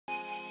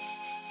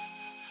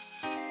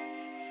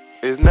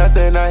It's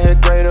nothing out here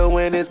greater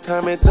when it's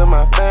coming to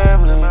my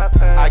family.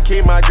 I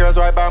keep my girls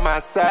right by my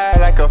side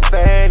like a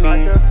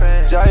fanny.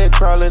 Jiya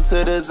crawling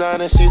to the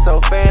zone and she so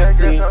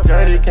fancy.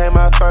 Journie came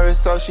out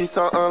first, so she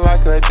something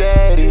like her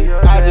daddy.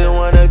 I just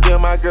wanna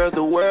give my girls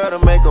the world to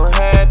make them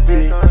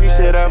happy.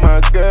 Keesha, that's my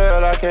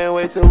girl, I can't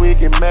wait till we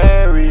get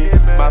married.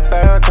 My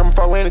family coming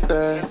for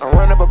anything. I'm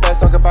running up a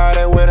best, talk about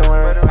that wedding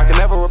ring. I can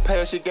never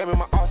repay, she gave me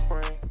my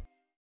offspring.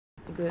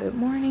 Good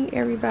morning,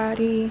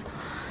 everybody.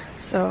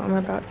 So I'm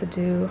about to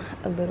do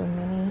a little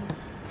mini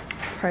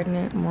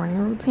pregnant morning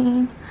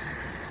routine.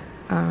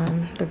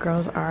 The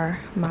girls are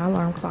my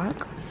alarm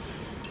clock,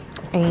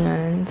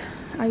 and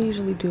I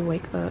usually do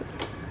wake up.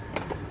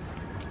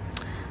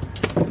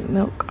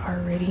 Milk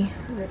already.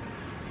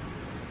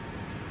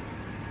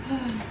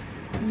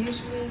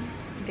 Usually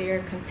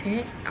they're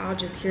content. I'll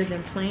just hear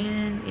them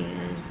playing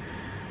and,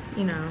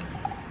 you know,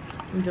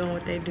 doing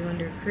what they do in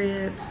their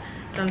cribs.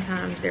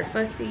 Sometimes they're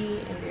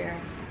fussy and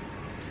they're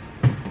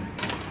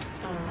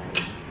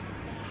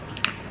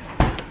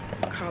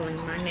calling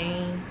my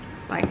name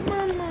like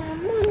mama,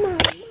 mama,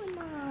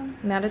 mama.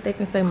 Now that they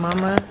can say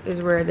mama is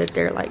rare that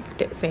they're like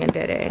saying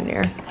dada in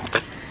there.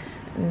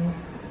 And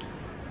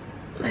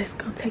let's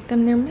go take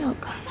them their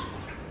milk.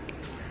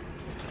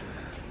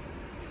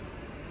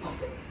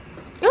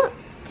 Oh.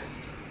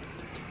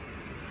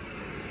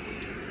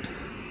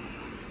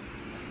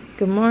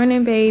 Good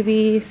morning,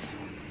 babies.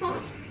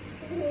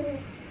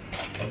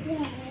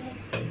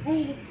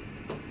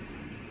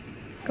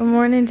 Good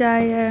morning,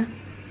 Jiya.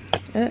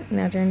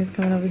 Now Journie's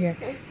coming over here.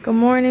 Good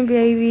morning,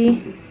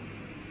 baby.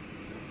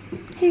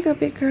 Here you go,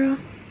 big girl.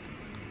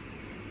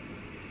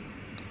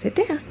 Sit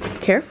down.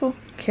 Careful,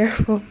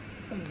 careful.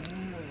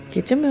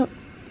 Get your milk.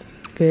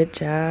 Good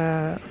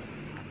job.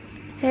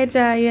 Hey,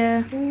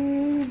 Jiya.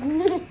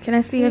 Can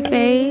I see your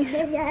face?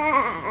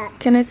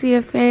 Can I see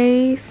your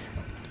face?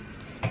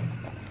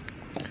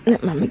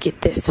 Let mama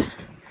get this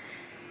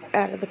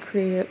out of the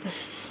crib.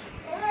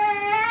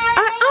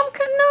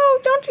 No,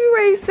 don't you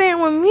raise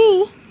sand with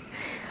me.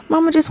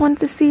 Mama just wanted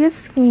to see her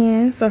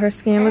skin. So her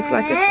skin looks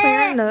like it's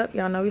clearing up.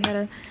 Y'all know we had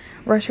to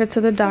rush her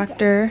to the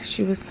doctor.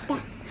 She was,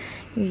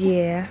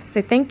 yeah.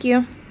 Say thank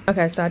you.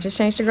 Okay, so I just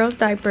changed the girls'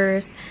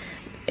 diapers.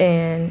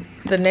 And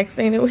the next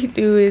thing that we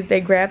do is they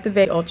grab the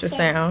baby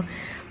ultrasound.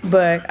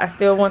 But I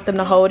still want them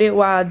to hold it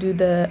while I do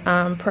the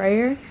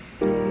prayer.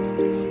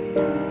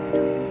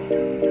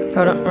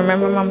 Hold on.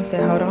 Remember Mama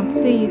said hold on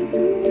to these.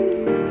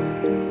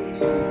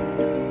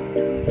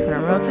 Put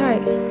them real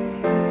tight.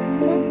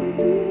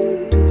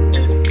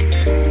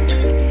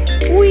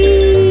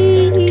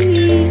 Wee.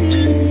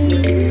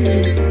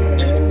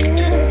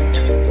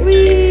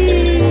 Wee.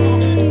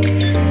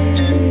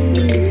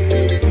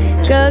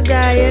 Go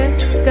Jiya.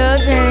 Go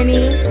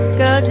Journie.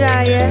 Go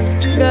Jiya.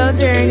 Go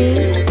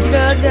Journie.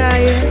 Go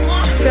Jiya.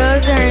 Go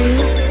Journie.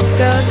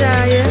 Go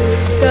Jiya.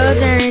 Go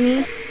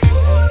Journie.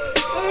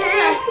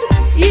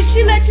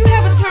 She let you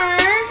have a turn.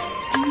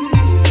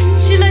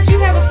 She let you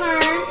have a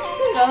turn.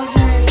 Go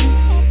Journie.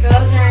 Go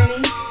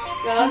Journie.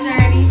 Go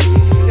Journie.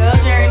 Go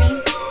Journie.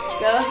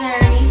 Go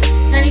Journie.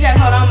 Journie, you gotta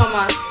hold on,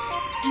 mama.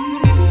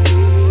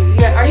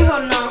 Yeah, are you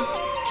holding on?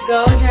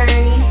 Go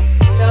Journie.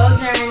 Go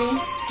Journie.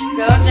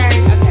 Go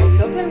Journie. Okay,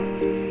 go play.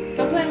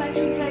 Go play like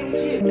she played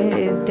with you. And then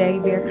is Daddy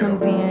Bear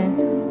comes in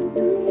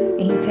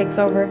and he takes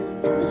over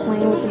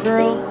playing with the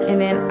girls,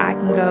 and then I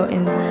can go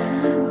and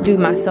do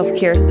my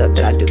self-care stuff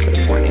that I do for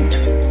the morning.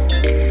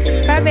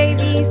 Bye,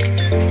 babies.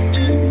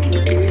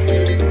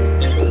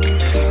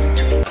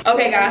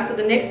 Okay, guys, so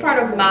the next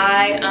part of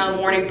my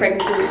morning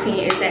pregnancy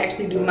routine is to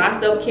actually do my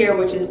self-care,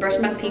 which is brush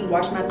my teeth,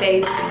 wash my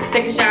face,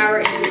 take a shower,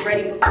 and get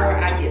ready before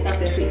I get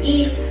something to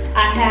eat.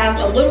 I have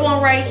a little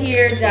one right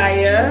here,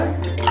 Jiya.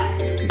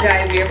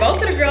 Jiya.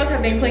 Both of the girls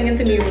have been clinging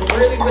to me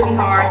really, really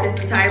hard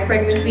this entire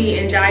pregnancy,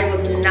 and Jiya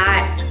was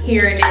not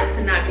hearing it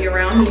to not be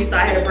around me, so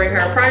I had to bring her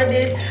a part of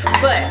this.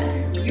 But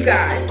you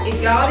guys,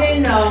 if y'all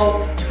didn't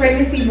know,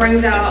 pregnancy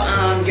brings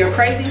out your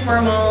crazy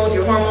hormones.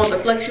 Your hormones are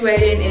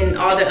fluctuating and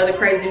all the other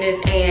craziness,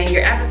 and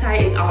your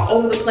appetite is all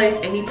over the place.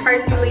 And me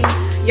personally,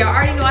 y'all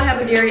already know I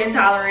have a dairy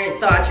intolerance,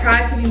 so I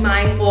try to be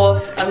mindful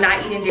of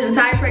not eating dairy. This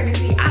entire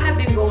pregnancy, I have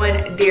been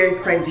going dairy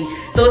crazy.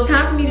 So it's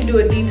time for me to do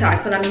a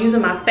detox, and I'm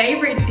using my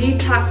favorite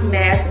detox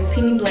mask from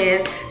Teami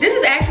blends. This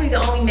is actually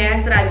the only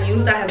mask that I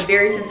use. I have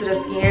very sensitive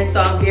skin,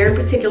 so I'm very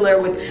particular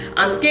with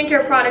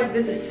skincare products.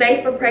 This is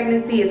safe for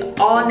pregnancy. It's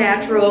all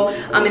natural,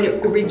 and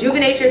it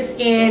rejuvenates your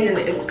skin, and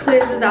it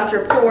cleanses out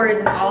your pores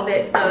and all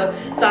that stuff.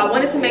 So I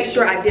wanted to make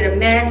sure I did a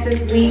mask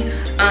this week,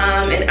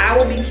 and I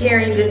will be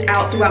carrying this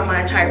out throughout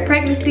my entire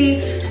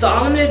pregnancy. So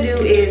all I'm gonna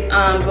do is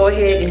go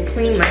ahead and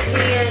clean my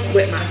hands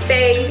with my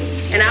face,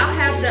 and I'll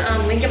have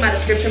the link in my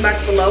description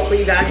box below for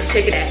you guys to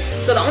check it out.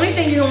 So the only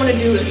thing you don't want to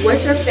do is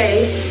wet your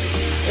face.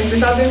 And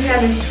since I've been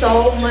having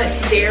so much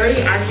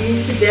dairy, I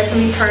need to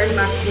definitely purge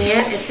my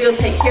skin and still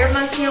take care of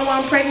my skin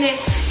while I'm pregnant.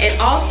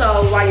 And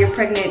also, while you're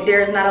pregnant,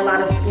 there's not a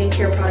lot of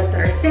skincare products that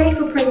are safe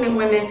for pregnant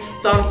women.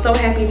 So I'm so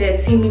happy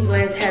that Teami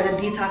Blends has a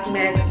detox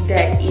mask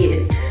that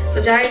is.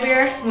 So Jiya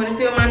Bear, you want to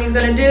see what mommy's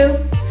gonna do?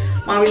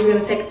 Mommy's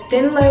gonna take a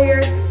thin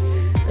layer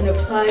and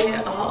apply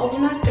it all over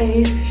my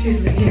face.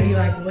 She's looking at me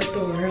like, what the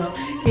world?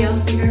 Can y'all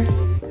see her?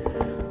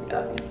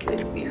 Y'all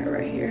can see her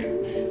right here.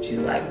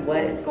 She's like,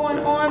 what is going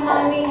on,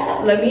 mommy?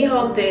 Let me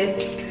hold this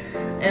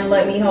and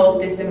let me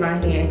hold this in my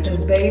hand,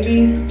 because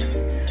babies,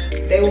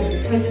 they will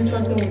be touching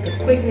something with the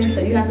quickness,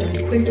 so you have to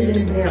be quicker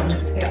than them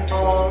at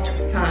all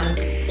times.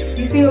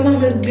 You see what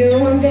mama's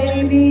doing,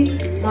 baby?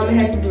 Mama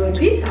has to do a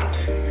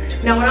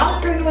detox. Now, when I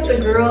was pregnant with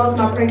the girls,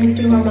 my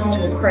pregnancy hormones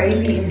were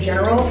crazy in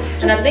general.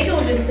 And I think it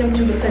was just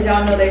simply because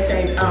y'all know they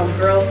say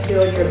girls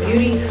steal your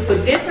beauty.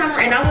 But this time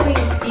around, and I wasn't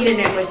even eating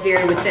that much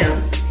dairy with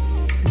them.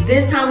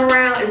 This time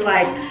around, it's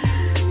like,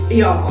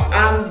 y'all,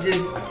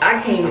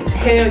 I can't even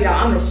tell y'all.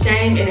 I'm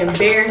ashamed and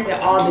embarrassed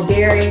at all the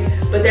dairy.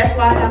 But that's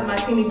why I have my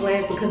Teami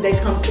blends, because they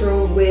come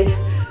through with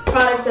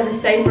products that are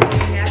safer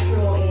and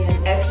natural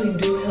and actually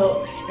do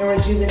help and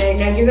rejuvenate.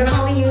 Now, you're gonna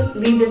only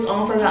leave this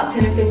on for about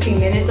 10 to 15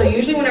 minutes. So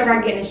usually whenever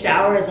I get in the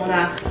shower is when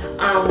I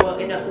will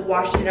end up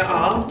washing it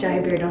off.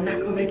 Giant beard, don't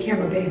knock over the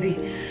camera, baby.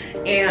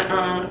 And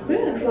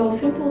yeah, so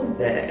simple as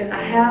that. And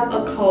I have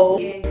a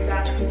code, and you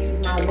guys can use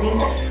my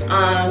link.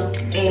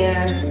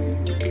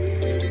 And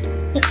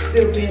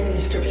it'll be in the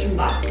description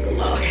box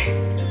below.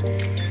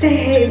 Say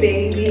hey,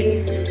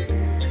 baby.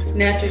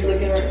 Now she's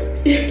looking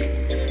right.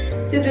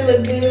 Does it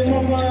look good,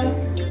 mama?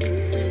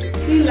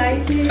 You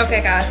like it?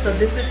 Okay, guys, so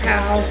this is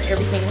how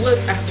everything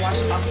looks. I have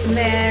washed off the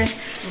mess.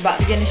 I'm about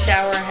to get in the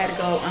shower. I had to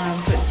go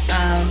put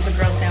the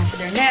girls down for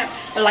their nap.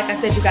 But like I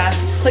said, you guys,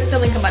 click the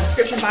link in my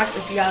description box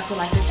if you guys would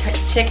like to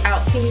check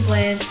out Teami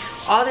blends,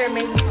 all their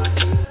amazing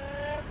products.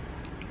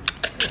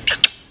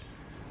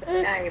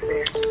 Hey,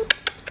 bitch.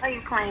 Why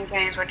you playing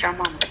games with your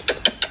mama?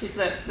 You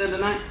slept the other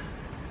night?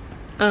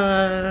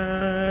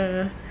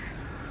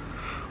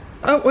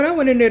 Oh, when I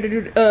went in there to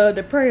do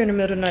the prayer in the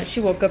middle of the night, she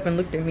woke up and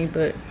looked at me,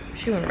 but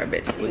she went right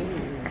back to sleep.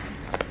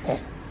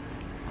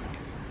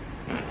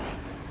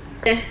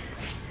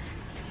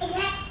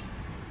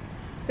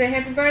 Say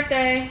happy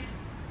birthday.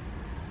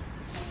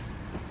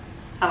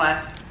 Hello.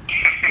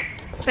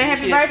 Say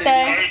happy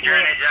birthday. Hey,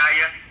 Journie,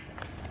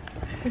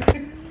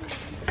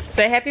 Jiya.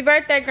 Say happy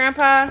birthday,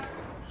 Grandpa.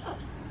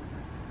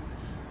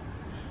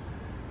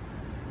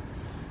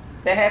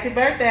 Say happy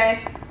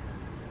birthday.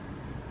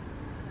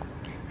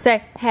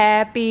 Say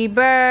happy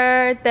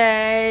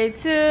birthday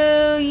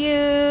to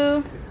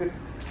you.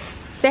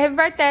 Say happy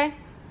birthday.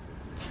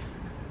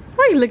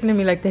 Why are you looking at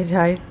me like that,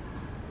 Jiya?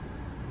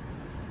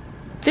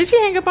 Did she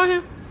hang up on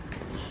him?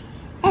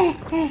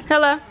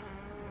 Hello?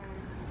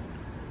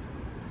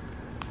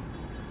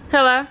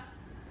 Hello?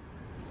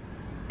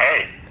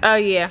 Hey. Oh,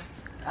 yeah.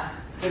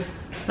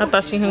 I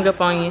thought she hung up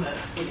on you.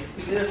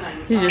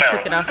 She just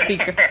took it off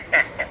speaker.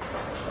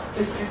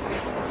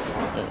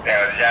 That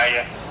was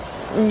Jiya.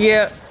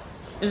 Yep.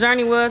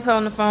 Journie was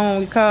holding the phone when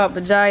we called,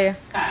 but Jiya,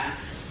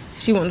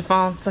 she want the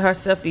phone to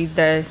herself these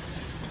days.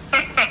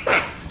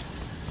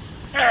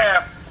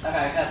 Yeah.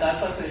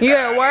 You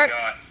at work?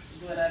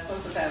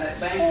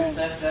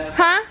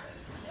 Huh?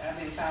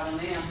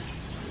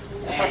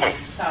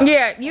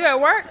 Yeah, you at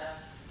work?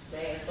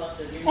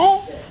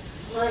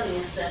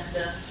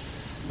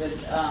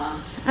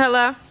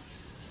 Hello?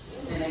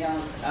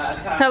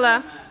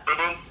 Hello?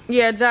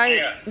 Yeah,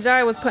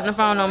 Jiya was putting the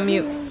phone on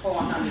mute.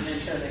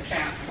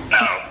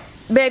 No.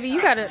 Baby,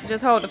 you gotta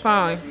just hold the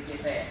phone.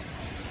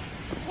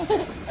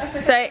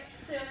 Say,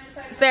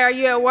 are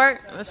you at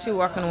work? Or she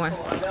walking away?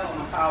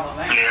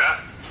 Yeah.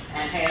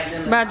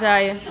 Bye,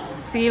 Jiya.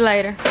 See you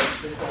later.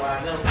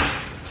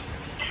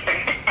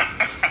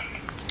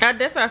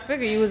 That's how I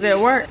figured you was at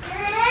work.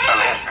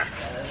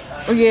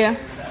 Yeah.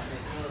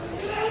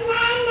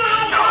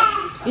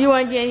 You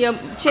want to get in your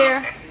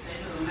chair?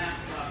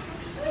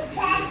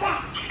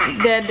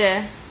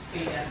 Dad.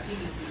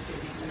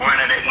 When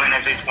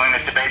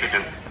is the baby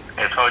due?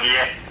 They told you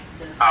yet?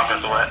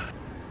 Office what?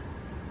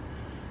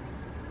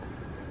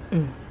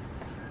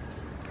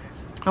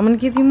 I'm gonna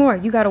give you more.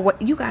 You gotta.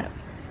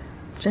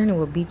 Journie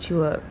will beat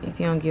you up if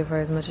you don't give her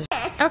as much as.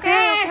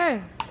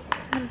 Okay.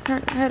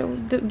 I had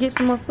to get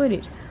some more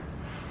footage.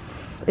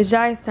 It's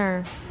Jiya's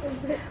turn.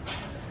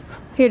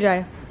 Here,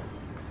 Jiya.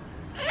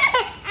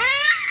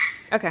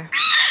 Okay.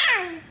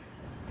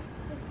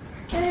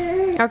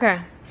 Okay.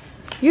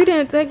 You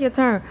didn't take your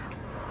turn.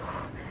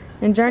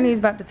 And Journie's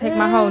about to take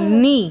my whole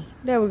knee.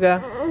 There we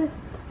go.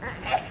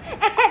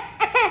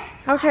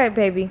 Okay,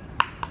 baby.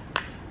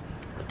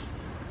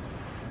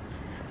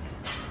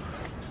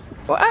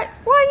 Why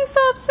are you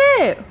so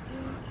upset?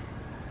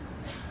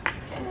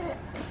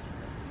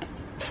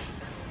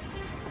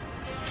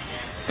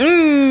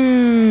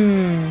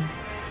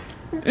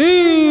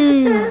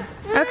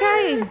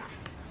 Okay.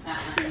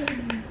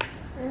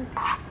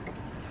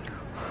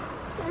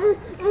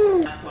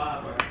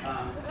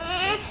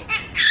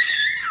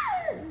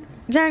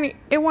 Journie,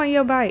 it wasn't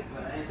your bite.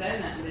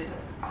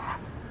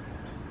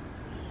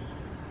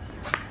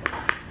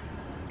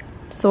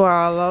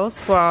 Swallow.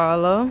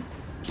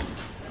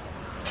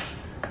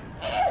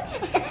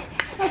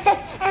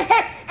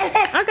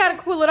 I gotta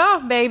cool it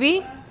off,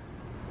 baby.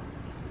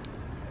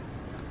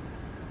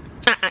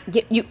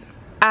 Get you.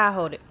 I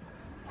hold it.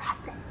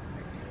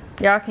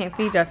 Y'all can't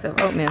feed yourself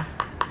oatmeal.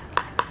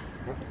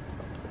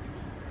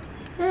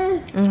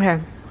 Okay.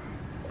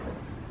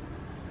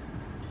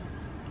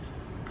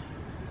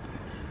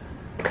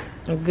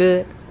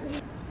 Good.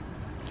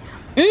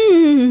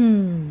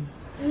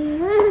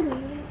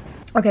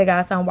 Okay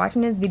guys, so I'm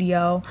watching this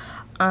video.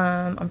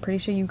 I'm pretty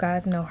sure you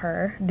guys know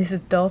her. This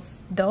is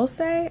Dulce.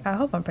 I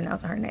hope I'm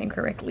pronouncing her name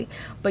correctly.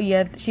 But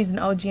yeah, she's an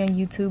OG on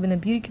YouTube in the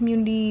beauty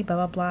community, blah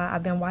blah blah.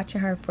 I've been watching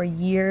her for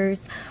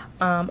years,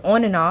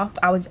 on and off.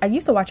 I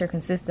used to watch her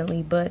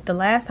consistently, but the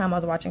last time I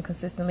was watching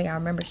consistently, I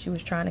remember she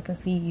was trying to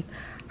conceive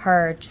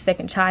her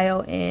second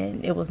child,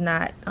 and it was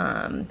not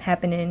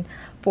happening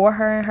for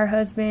her and her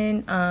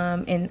husband.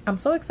 And I'm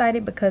so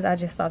excited because I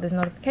just saw this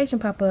notification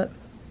pop up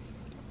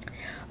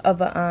of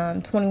a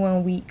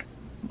 21-week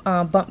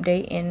bump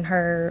date in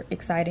her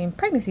exciting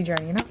pregnancy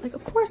journey, and I was like,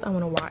 of course I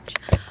want to watch,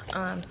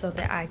 so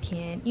that I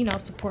can, you know,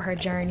 support her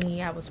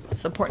journey. I was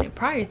supporting it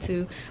prior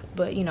to,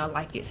 but you know,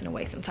 life gets in the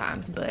way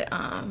sometimes. But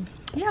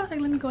yeah, I was like,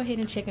 let me go ahead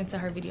and check into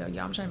her video,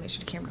 y'all. I'm trying to make sure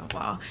the camera don't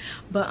fall.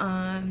 But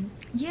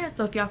yeah,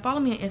 so if y'all follow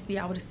me on Insta,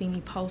 y'all would have seen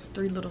me post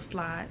 3 little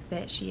slides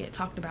that she had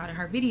talked about in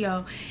her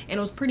video, and it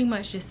was pretty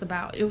much just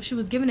about she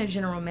was giving a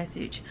general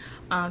message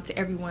to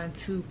everyone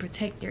to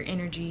protect their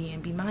energy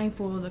and be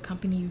mindful of the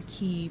company you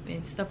keep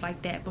and stuff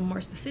like that, but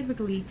more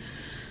specifically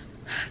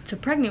to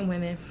pregnant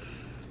women,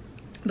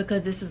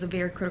 because this is a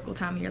very critical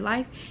time in your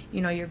life.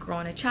 You know, you're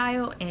growing a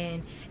child,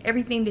 and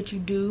everything that you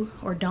do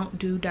or don't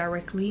do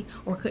directly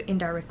or could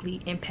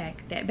indirectly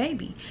impact that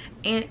baby.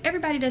 And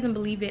everybody doesn't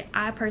believe it.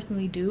 I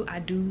personally do. I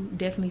do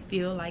definitely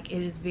feel like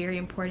it is very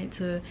important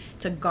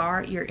to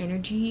guard your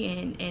energy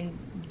and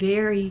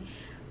very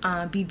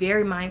be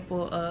very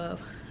mindful of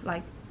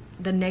like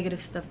the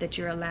negative stuff that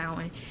you're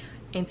allowing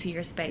into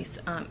your space,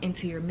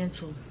 into your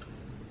mental,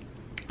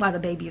 while the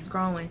baby is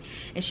growing.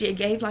 And she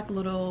gave like a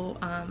little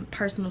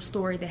personal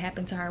story that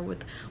happened to her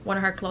with one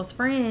of her close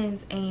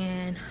friends.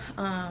 And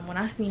when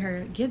I seen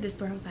her give this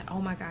story, I was like,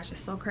 oh my gosh,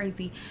 it's so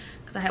crazy,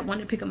 because I had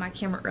wanted to pick up my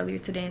camera earlier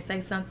today and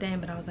say something,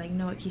 but I was like, you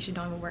know what, Keesha,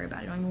 don't even worry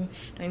about it, don't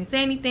even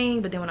say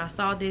anything. But then when I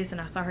saw this and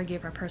I saw her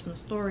give her personal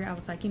story, I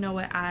was like, you know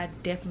what, I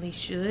definitely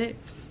should,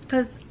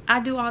 because I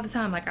do all the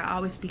time. Like, I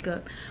always speak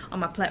up on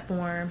my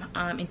platform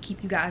and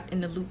keep you guys in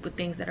the loop with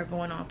things that are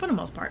going on for the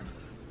most part.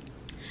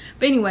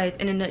 But anyways,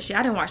 in a nutshell,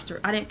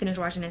 I didn't finish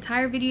watching the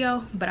entire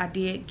video, but I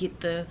did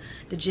get the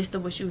gist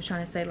of what she was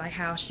trying to say, like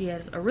how she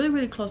has a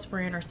really close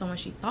friend, or someone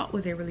she thought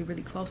was a really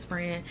close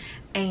friend,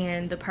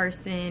 and the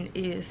person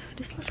is,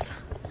 this looks,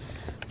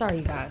 sorry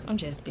you guys, I'm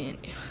just being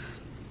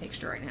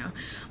extra right now,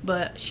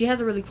 but she has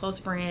a really close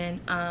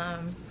friend,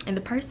 and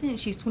the person,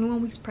 she's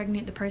 21 weeks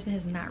pregnant. The person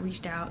has not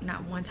reached out,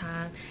 not one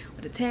time,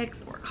 with a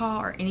text or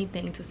call or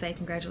anything to say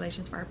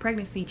congratulations for her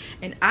pregnancy.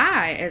 And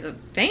I, as a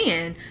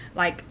fan,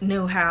 like,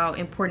 knew how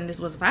important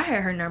this was. If I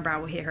had her number, I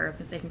would hit her up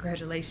and say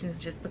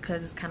congratulations, just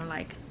because it's kind of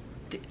like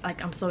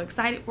I'm so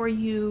excited for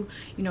you,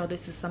 you know,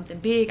 this is something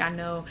big. I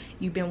know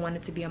you've been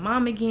wanting to be a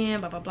mom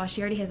again, blah blah blah.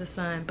 She already has a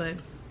son, but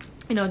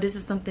you know, this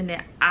is something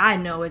that I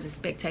know as a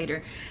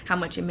spectator how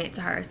much it meant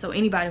to her. So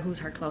anybody who's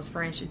her close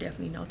friend should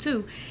definitely know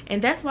too.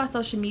 And that's why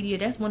social media,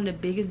 that's one of the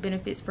biggest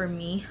benefits for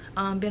me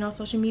being on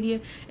social media,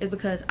 is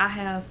because I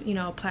have, you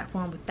know, a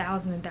platform with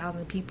thousands and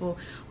thousands of people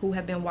who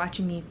have been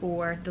watching me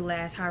for the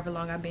last however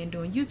long I've been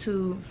doing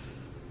YouTube.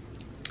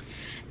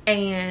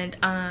 And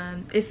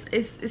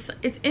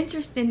it's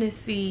interesting to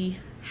see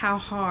how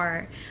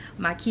hard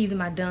my keys and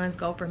my duns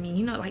go for me.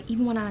 You know, like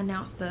even when I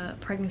announced the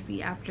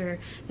pregnancy after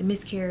the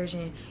miscarriage,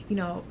 and you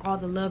know, all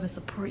the love and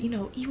support, you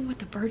know, even with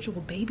the virtual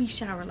baby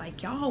shower,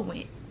 like y'all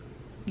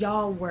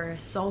were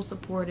so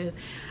supportive.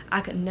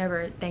 I could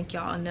never thank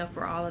y'all enough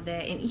for all of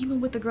that. And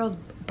even with the girl's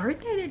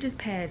birthday that just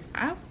passed,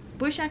 I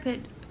wish I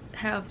could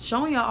have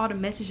shown y'all all the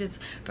messages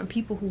from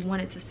people who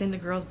wanted to send the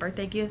girl's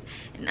birthday gifts,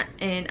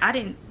 and I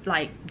didn't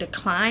like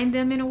decline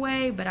them in a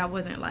way, but I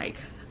wasn't like,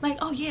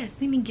 oh yeah,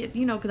 send me gifts,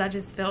 you know, because I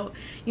just felt,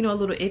 you know, a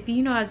little iffy.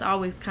 You know, it's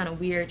always kind of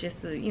weird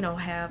just to, you know,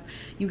 have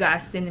you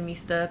guys sending me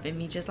stuff and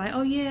me just like,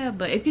 oh yeah.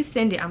 But if you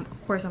send it, of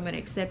course I'm gonna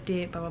accept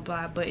it, blah blah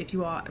blah. But if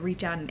you all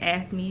reach out and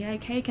ask me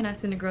like, hey, can I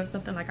send a girl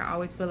something, like, I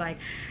always feel like,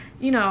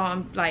 you know,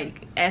 I'm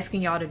like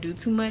asking y'all to do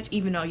too much,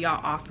 even though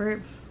y'all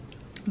offered.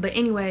 But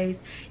anyways,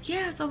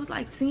 yeah, so it was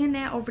like seeing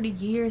that over the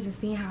years and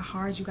seeing how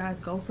hard you guys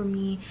go for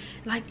me.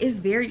 Like, it's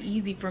very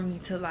easy for me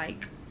to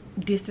like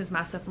distance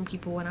myself from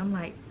people, and I'm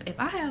like, if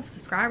I have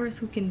subscribers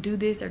who can do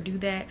this or do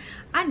that,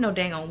 I know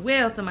dang on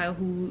well somebody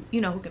who, you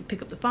know, who can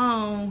pick up the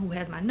phone, who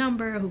has my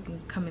number, who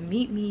can come and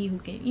meet me, who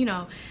can, you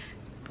know,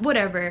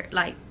 whatever.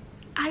 Like,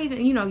 I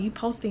even, you know, you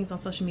post things on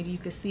social media, you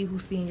can see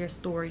who's seeing your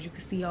stories, you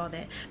can see all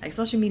that. Like,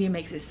 social media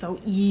makes it so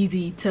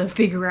easy to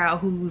figure out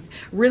who's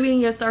really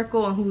in your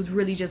circle and who's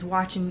really just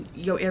watching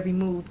your every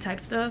move type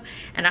stuff.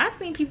 And I've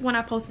seen people when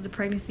I posted the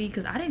pregnancy,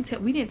 because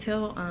we didn't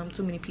tell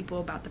too many people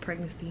about the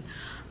pregnancy,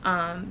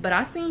 but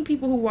I've seen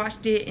people who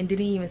watched it and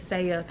didn't even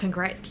say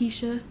congrats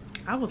Keesha.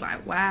 I was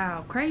like,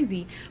 wow,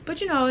 crazy. But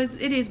you know, it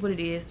is what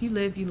it is. You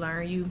live, you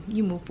learn,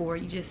 you move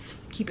forward, you just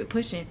keep it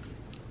pushing.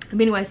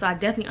 But anyway, so I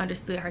definitely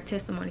understood her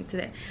testimony to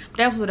that. But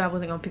that was what I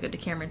wasn't gonna pick up the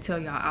camera and tell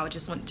y'all. I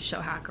just wanted to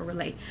show how I could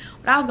relate.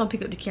 But I was gonna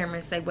pick up the camera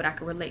and say what I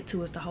could relate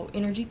to is the whole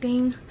energy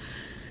thing.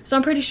 So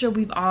I'm pretty sure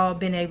we've all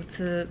been able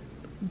to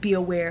be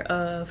aware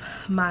of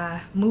my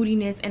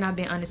moodiness, and I've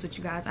been honest with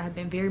you guys. I have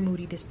been very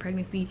moody this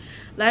pregnancy.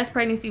 Last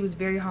pregnancy was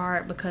very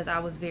hard because I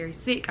was very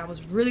sick. I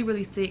was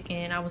really sick,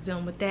 and I was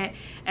dealing with that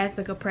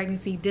aspect of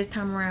pregnancy. This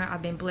time around,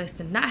 I've been blessed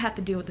to not have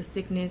to deal with the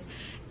sickness,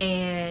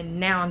 and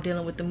now I'm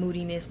dealing with the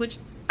moodiness, which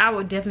I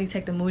would definitely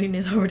take the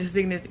moodiness over the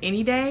sickness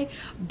any day.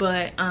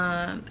 But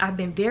I've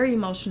been very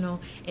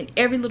emotional, and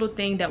every little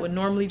thing that would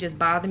normally just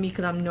bother me,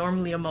 because I'm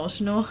normally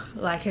emotional,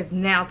 like has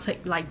now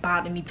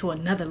bothered me to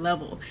another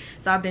level.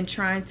 So I've been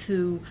trying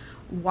to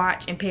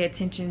watch and pay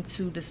attention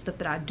to the stuff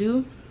that I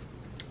do.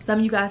 Some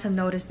of you guys have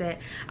noticed that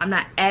I'm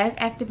not as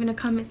active in the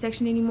comment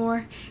section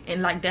anymore,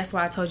 and like that's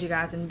why I told you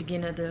guys in the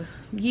beginning of the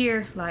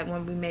year, like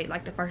when we made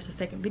like the first or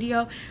second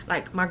video,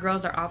 like my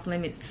girls are off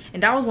limits.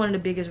 And that was one of the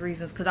biggest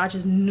reasons, because I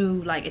just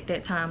knew like at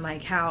that time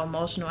like how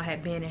emotional I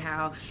had been and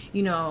how,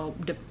 you know,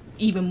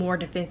 even more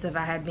defensive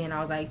I had been.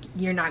 I was like,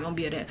 you're not gonna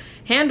be able to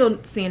handle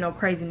seeing no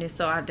craziness.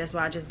 So that's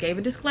why I just gave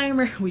a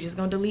disclaimer. We just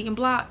gonna delete and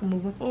block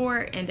moving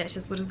forward, and that's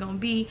just what it's gonna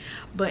be.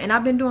 And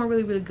I've been doing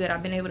really good.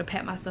 I've been able to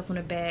pat myself on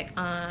the back,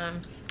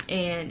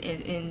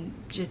 and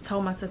just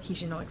told myself,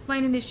 Keesha, no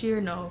explaining this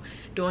year, no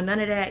doing none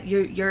of that.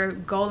 Your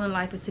goal in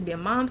life is to be a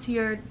mom to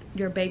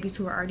your babies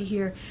who are already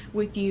here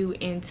with you,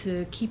 and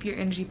to keep your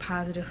energy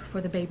positive for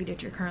the baby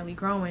that you're currently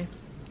growing.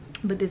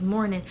 But this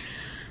morning,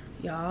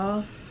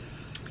 y'all,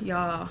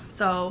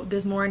 so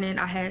this morning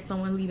I had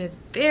someone leave a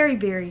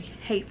very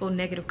hateful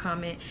negative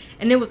comment,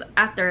 and it was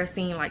after I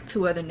seen like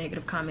 2 other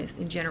negative comments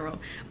in general.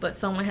 But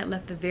someone had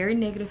left a very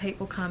negative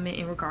hateful comment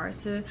in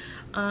regards to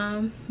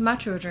my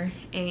children,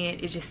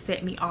 and it just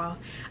set me off.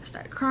 I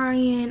started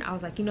crying. I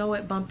was like, you know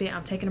what, bump it,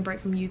 I'm taking a break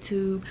from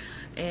YouTube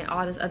and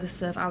all this other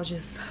stuff. I was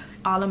just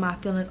all of my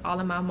feelings, all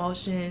of my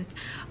emotions,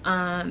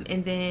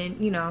 and then,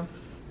 you know,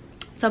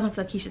 tell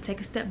myself, Keesha,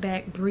 take a step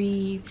back,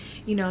 breathe,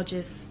 you know,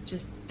 just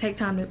take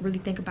time to really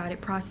think about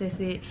it, process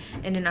it.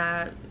 And then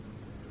I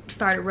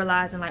started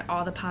realizing like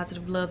all the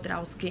positive love that I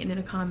was getting in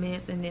the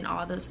comments, and then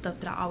all the stuff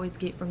that I always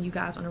get from you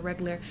guys on a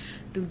regular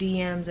through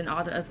DMs and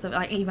all the other stuff.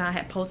 Like even I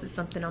had posted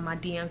something on my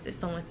DMs that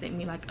someone sent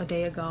me like a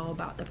day ago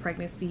about the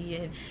pregnancy,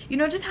 and you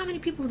know, just how many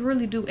people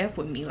really do F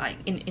with me, like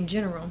in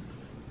general.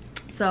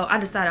 So I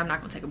decided I'm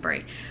not gonna take a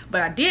break,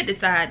 but I did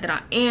decide that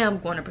I am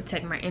going to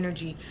protect my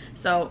energy.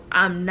 So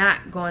I'm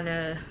not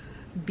gonna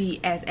be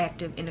as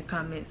active in the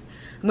comments.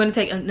 I'm gonna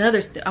take another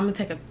step. I'm gonna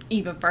take a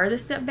even further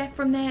step back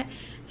from that.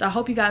 So I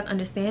hope you guys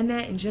understand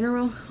that in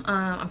general.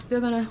 I'm still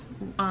gonna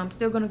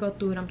go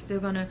through it. I'm still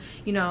gonna,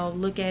 you know,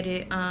 look at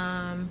it.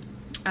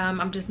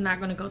 I'm just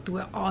not gonna go through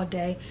it all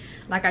day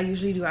like I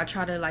usually do. I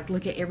try to like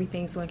look at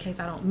everything, so in case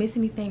I don't miss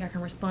anything, I can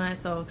respond.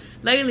 So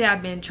lately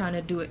I've been trying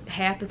to do it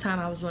half the time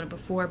I was doing it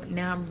before, but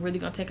now I'm really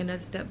gonna take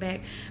another step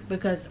back,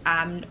 because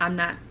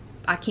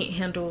I can't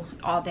handle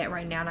all that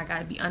right now, and I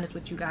gotta be honest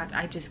with you guys.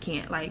 I just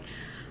can't. Like,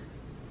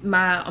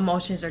 my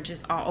emotions are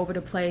just all over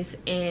the place,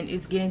 and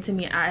it's getting to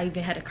me. I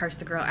even had to curse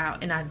the girl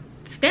out, and I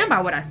stand by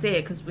what I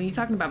said, because when you're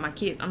talking about my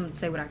kids, I'm gonna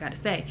say what I gotta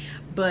say.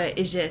 But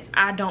it's just,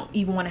 I don't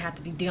even want to have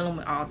to be dealing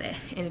with all that.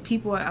 And the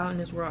people out in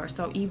this world are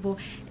so evil,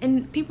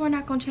 and people are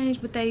not gonna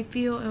change what they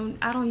feel, and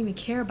I don't even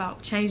care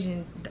about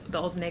changing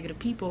those negative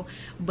people.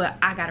 But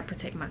I gotta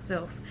protect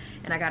myself,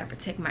 and I gotta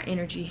protect my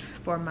energy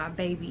for my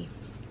baby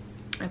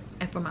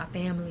and for my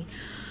family.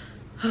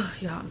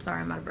 Y'all, I'm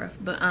sorry, I'm out of breath.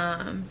 But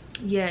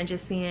yeah, and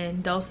just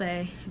seeing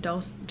Dolce,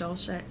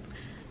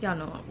 y'all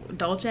know,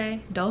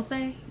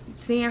 Dolce,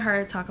 seeing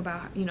her talk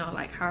about, you know,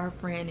 like her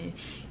friend, and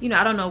you know,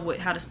 I don't know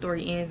how the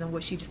story ends and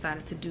what she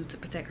decided to do to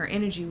protect her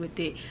energy with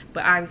it,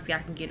 but obviously I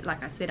can get it.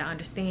 Like I said, I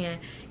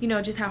understand, you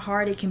know, just how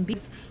hard it can be.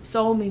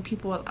 So many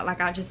people, like,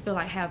 I just feel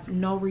like have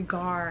no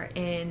regard,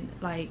 and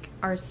like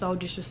are so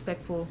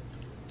disrespectful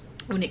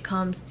when it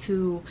comes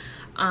to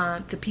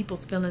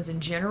people's feelings in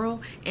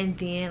general. And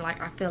then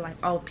like I feel like,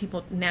 oh,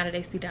 people, now that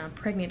they see that I'm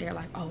pregnant, they're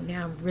like, oh,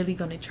 now I'm really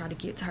gonna try to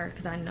get to her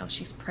because I know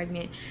she's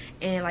pregnant.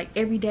 And like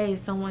every day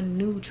is someone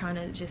new trying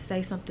to just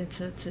say something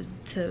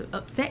to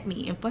upset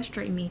me and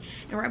frustrate me.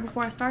 And right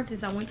before I started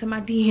this, I went to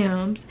my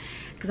DMs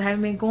because I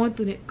haven't been going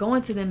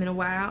to them in a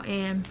while,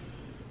 and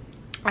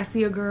I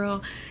see a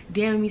girl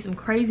DMing me some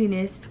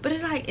craziness, but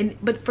it's like,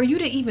 but for you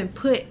to even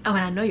put, oh, and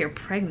I know you're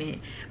pregnant,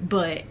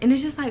 but, and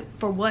it's just like,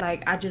 for what?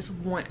 Like,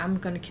 I'm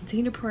gonna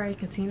continue to pray,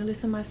 continue to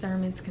listen to my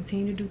sermons,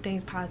 continue to do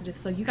things positive.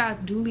 So you guys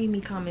do leave me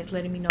comments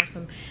letting me know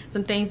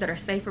some things that are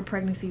safe for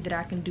pregnancy that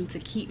I can do to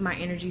keep my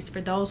energies. For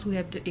those who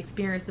have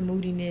experienced the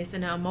moodiness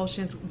and the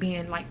emotions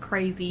being like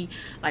crazy,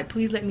 like,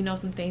 please let me know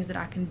some things that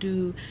I can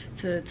do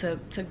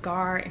to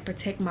guard and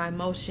protect my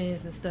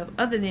emotions and stuff,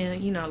 other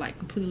than, you know, like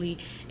completely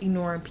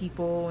ignoring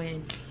people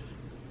and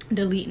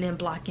deleting and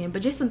blocking,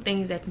 but just some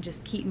things that can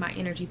just keep my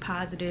energy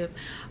positive,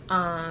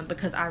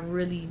 because I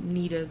really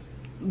need to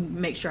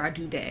make sure I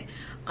do that.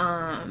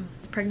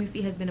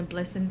 Pregnancy has been a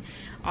blessing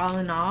all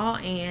in all,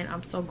 and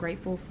I'm so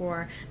grateful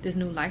for this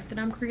new life that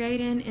I'm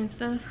creating and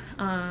stuff.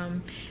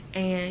 And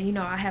you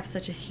know, I have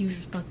such a huge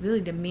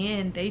responsibility. The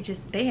men,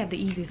 they have the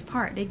easiest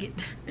part. They get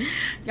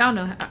y'all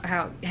know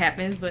how it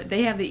happens, but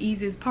they have the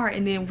easiest part,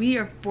 and then we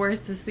are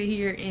forced to sit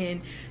here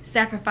and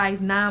sacrifice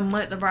 9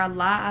 months of our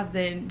lives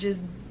and just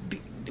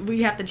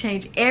we have to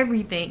change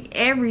everything,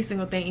 every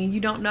single thing, and you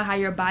don't know how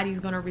your body's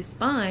going to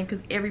respond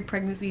because every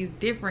pregnancy is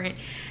different.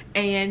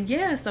 And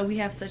yeah, so we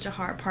have such a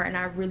hard part, and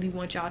I really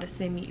want y'all to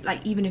send me,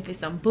 like, even if it's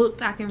some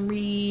books I can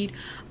read,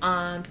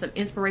 some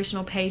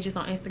inspirational pages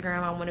on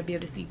Instagram, I want to be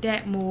able to see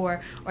that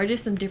more, or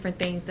just some different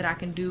things that I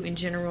can do in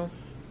general,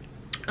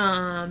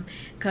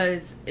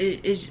 because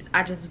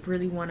I just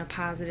really want a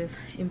positive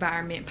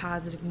environment,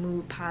 positive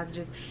mood,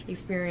 positive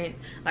experience.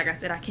 Like I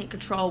said, I can't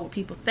control what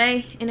people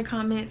say in the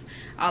comments.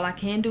 All I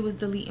can do is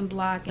delete and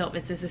block. Help.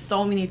 And since there's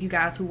so many of you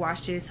guys who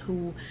watch this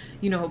who,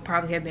 you know,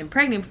 probably have been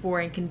pregnant before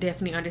and can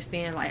definitely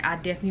understand, like, I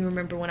definitely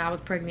remember when I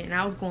was pregnant and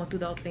I was going through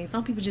those things.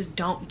 Some people just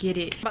don't get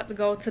it. I'm about to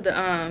go to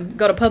the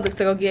go to Publix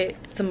to go get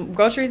some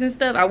groceries and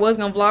stuff. I was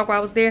gonna vlog while I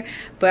was there,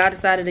 but I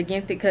decided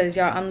against it because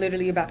y'all, I'm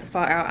literally about to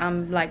fall out.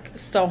 I'm like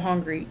so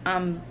hungry.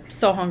 I'm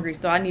so hungry,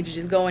 so I need to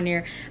just go in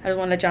there. I just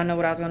want to let y'all know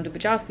what I was gonna do,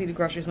 but y'all see the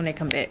groceries when they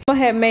come back. I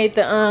had made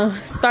the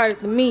started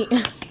the meat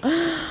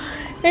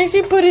and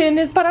she put it in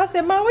this pot. I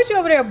said, Mom, what you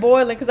over there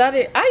boiling? Because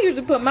I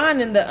usually put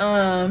mine in the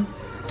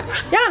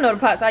y'all know the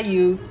pots I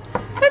use.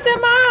 I said,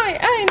 Mom,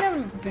 I ain't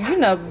never, you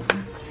know,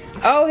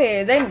 old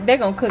heads, they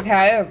gonna cook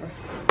however,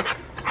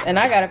 and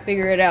I gotta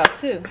figure it out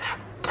too.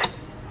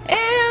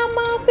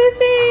 Elmo,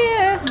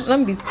 sister, let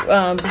me be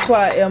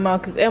quiet, Elmo,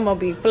 because Elmo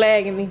be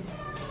flagging me.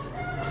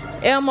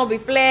 Elmo be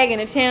flagging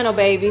the channel,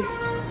 babies.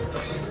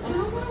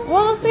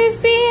 Won't sit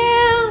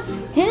still.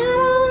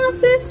 Won't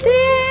sit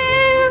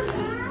still.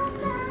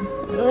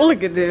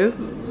 Look at this.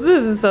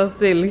 This is so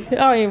silly.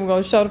 I ain't even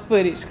gonna show the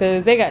footage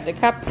because they got the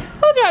cup.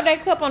 Who dropped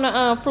that cup on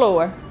the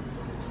floor?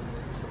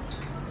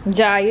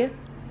 Jiya.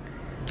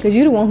 Because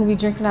you the one who be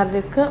drinking out of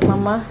this cup,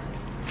 mama.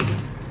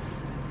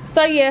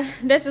 So yeah,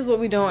 that's just what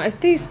we doing.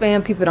 If these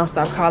spam people don't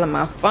stop calling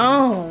my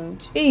phone,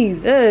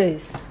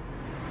 Jesus.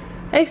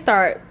 They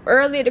start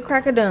early at the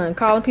crack of dawn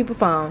calling people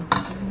phone.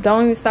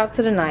 Don't even stop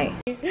to the night.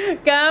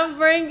 Come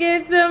bring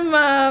it to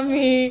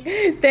mommy.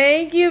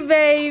 Thank you,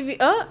 baby.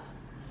 Oh,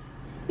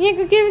 you ain't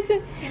gonna give it to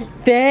me?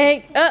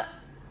 Thank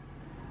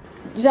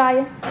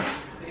Jiya.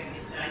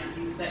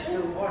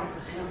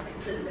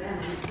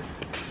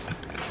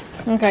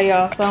 Okay,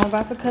 y'all. So I'm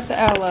about to cut the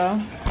aloe.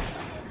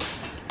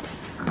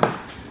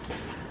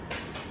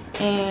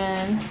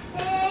 And I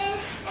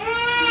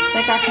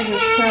think I can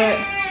just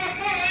cut.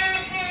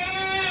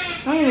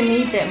 I don't even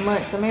need that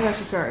much, so maybe I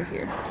should start right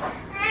here.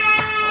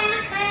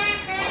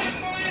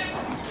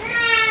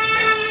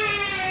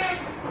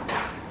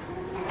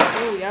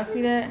 Oh, y'all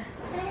see that?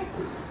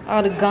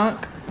 All the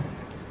gunk.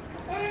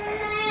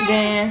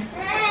 Then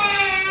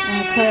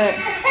I'm gonna cut.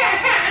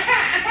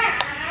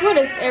 What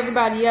is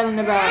everybody yelling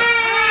about?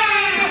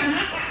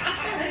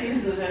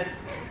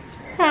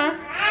 Huh?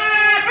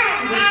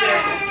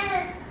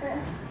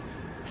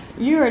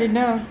 You already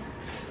know.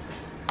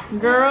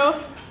 Girls.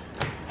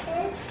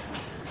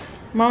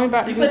 Mommy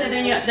about to put it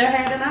in their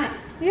hair tonight?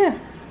 Yeah.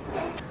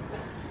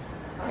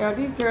 Yo,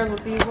 these girls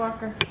with these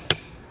walkers.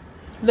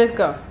 Let's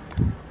go.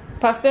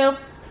 Postell,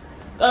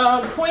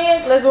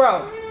 twins, let's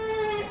roll.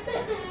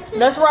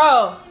 Let's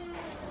roll.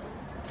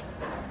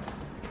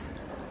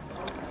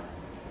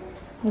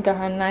 We got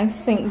her nice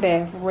sink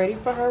bath ready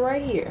for her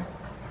right here.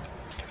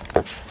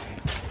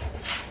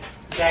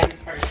 Jagged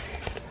first.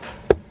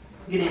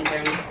 Get in,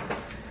 baby.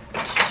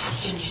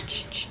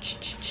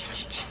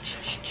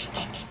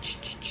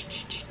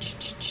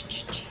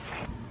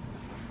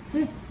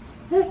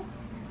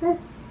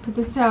 Put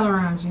this towel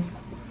around you.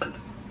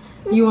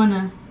 You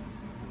wanna,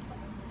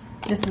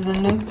 this is a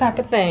new type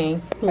of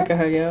thing. Look at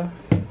her, yo.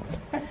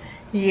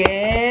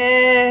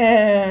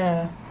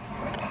 Yeah.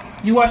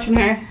 You washing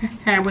her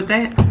hair with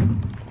that?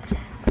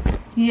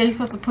 Yeah, you're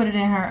supposed to put it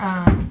in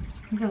her,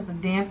 you're supposed to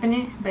dampen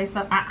it based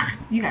off,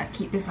 you gotta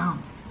keep this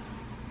on.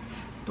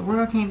 The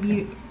world can't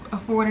be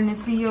affording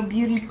to see your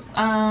beauty,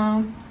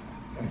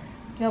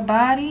 your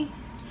body.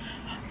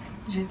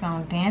 Just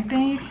gonna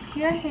dampen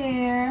your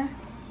hair.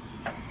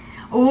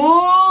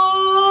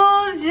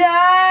 Ooh,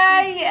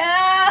 Jiya.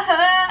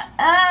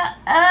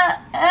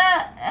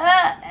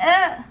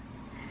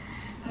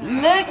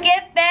 Look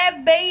at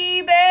that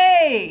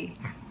baby.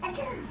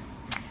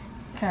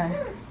 Okay.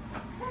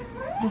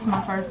 This is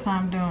my first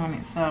time doing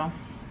it, so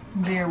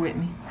bear with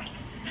me.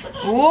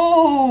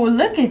 Ooh,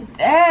 look at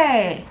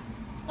that.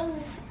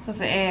 Supposed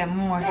to add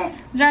more.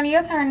 Journey,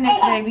 your turn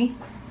next, baby.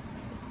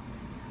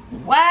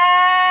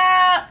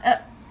 Wow.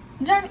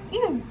 Journey,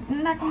 you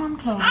knocking on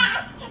the clothes.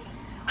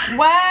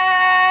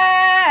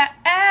 Wow.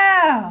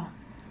 Ow.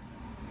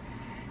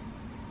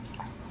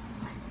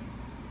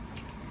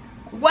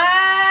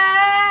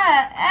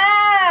 Wow.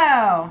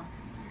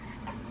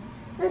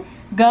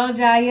 Go,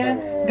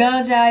 Jiya.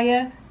 Go,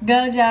 Jiya.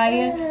 Go,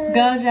 Jiya.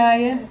 Go,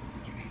 Jiya.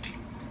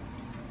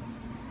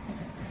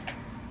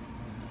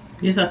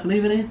 You supposed to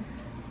leave it in?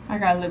 I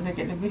gotta look back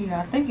at the video.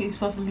 I think you're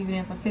supposed to leave it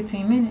in for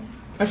 15 minutes.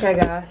 Okay,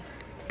 guys.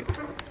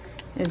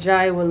 And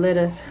Jiya will let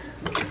us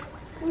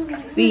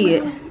see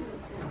it.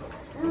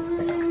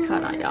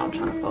 Hold on, y'all. I'm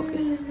trying to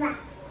focus.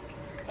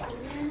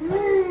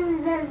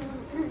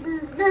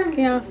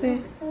 Can y'all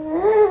see?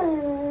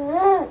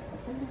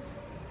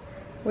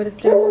 What it's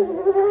doing?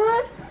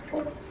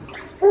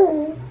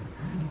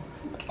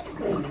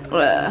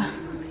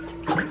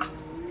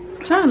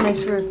 I'm trying to make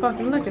sure it's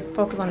focused. Look, it's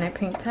focused on that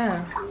pink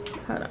towel.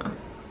 Hold on.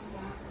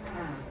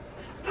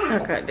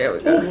 Okay, there we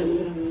go.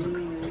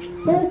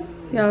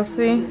 Y'all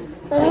see?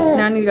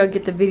 Now I need to go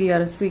get the video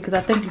to see because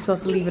I think you're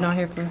supposed to leave it on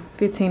here for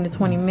 15 to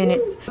 20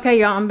 minutes. Okay,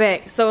 y'all, I'm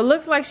back. So it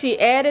looks like she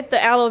added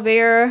the aloe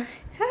vera.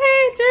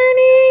 Hey,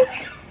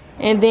 Journey.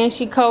 And then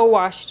she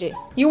co-washed it.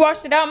 You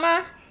washed it out,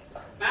 Ma?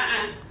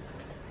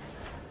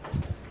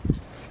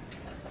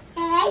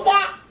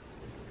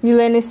 You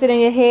letting it sit in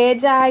your head,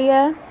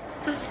 Jiya?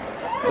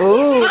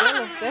 Ooh,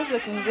 that's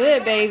looking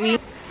good, baby.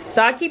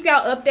 So I'll keep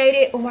y'all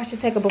updated. Oh, I should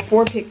take a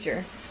before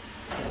picture.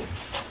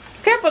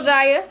 Careful,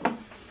 Jiya.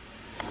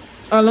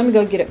 Or let me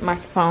go get a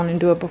microphone and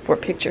do a before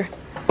picture.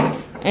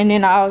 And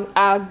then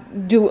I'll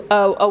do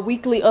a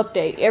weekly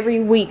update. Every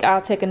week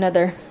I'll take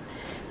another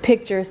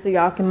picture so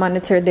y'all can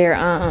monitor their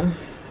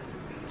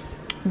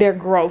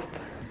growth.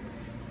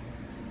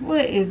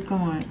 What is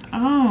going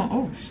on?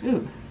 Oh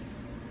shoot.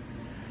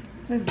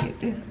 Let's get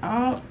this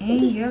all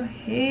in your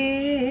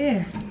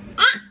hair.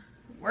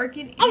 Work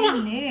it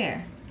in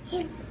there.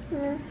 Get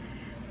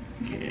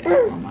it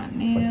out on my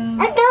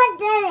nails.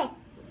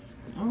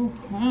 Oh,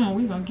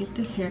 we're gonna get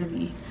this hair to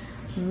be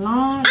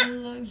long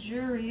and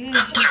luxurious.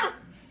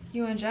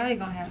 You and Jiya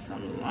gonna have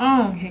some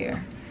long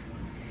hair.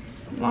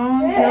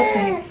 Long,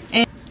 healthy.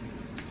 And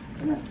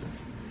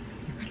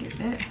get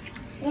that.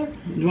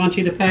 You want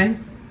you to pay?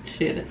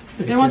 Shit.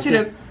 They want you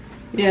to.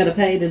 Yeah, to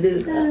pay to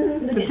do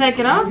To take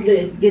it off?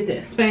 Get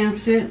that spam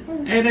shit.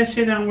 Hey, that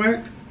shit don't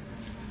work.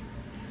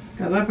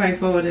 Cause I pay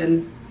for it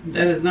and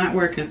that is not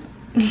working.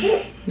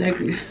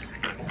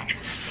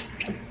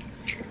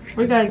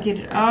 We gotta get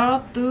it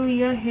all through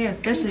your hair,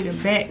 especially the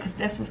back, cause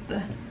that's what's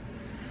the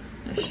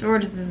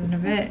shortest is in the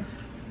back.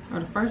 Or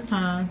the first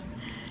times,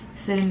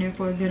 sitting there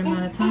for a good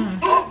amount of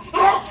time.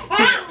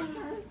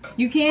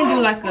 You can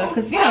do like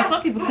cause you know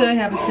some people could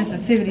have a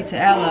sensitivity to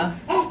aloe.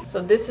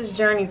 So this is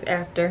Journey's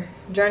after.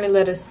 Journey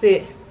let us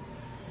sit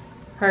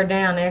her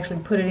down and actually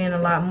put it in a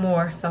lot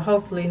more. So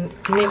hopefully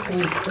next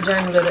week,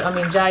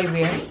 Jiya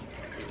will.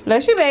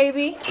 Bless you,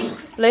 baby.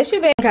 Bless you,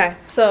 baby. Okay,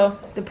 so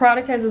the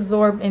product has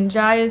absorbed in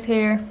Jiya's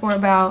hair for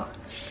about,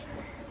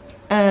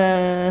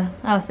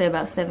 I'll say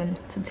about 7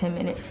 to 10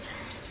 minutes.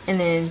 And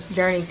then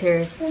Journey's hair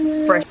is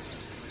fresh.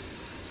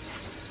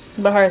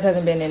 But hers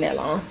hasn't been in that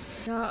long.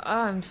 Y'all,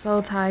 I'm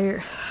so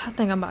tired. I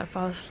think I'm about to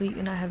fall asleep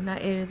and I have not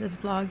edited this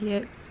vlog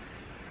yet.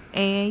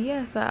 And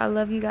yeah, so I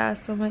love you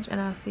guys so much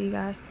and I'll see you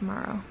guys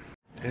tomorrow.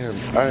 Damn,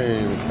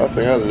 I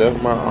think I left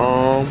my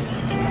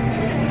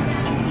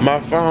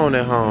phone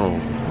at home.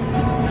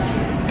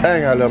 I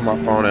ain't left my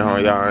phone at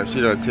home, y'all. She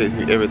done text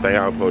me everything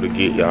I was supposed to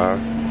get, y'all.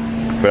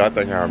 But I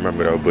think I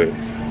remember though. But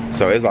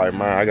so it's like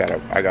mine. I gotta.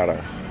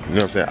 You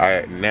know what I'm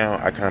saying? Now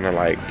I kind of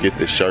like get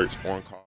the shirts on call.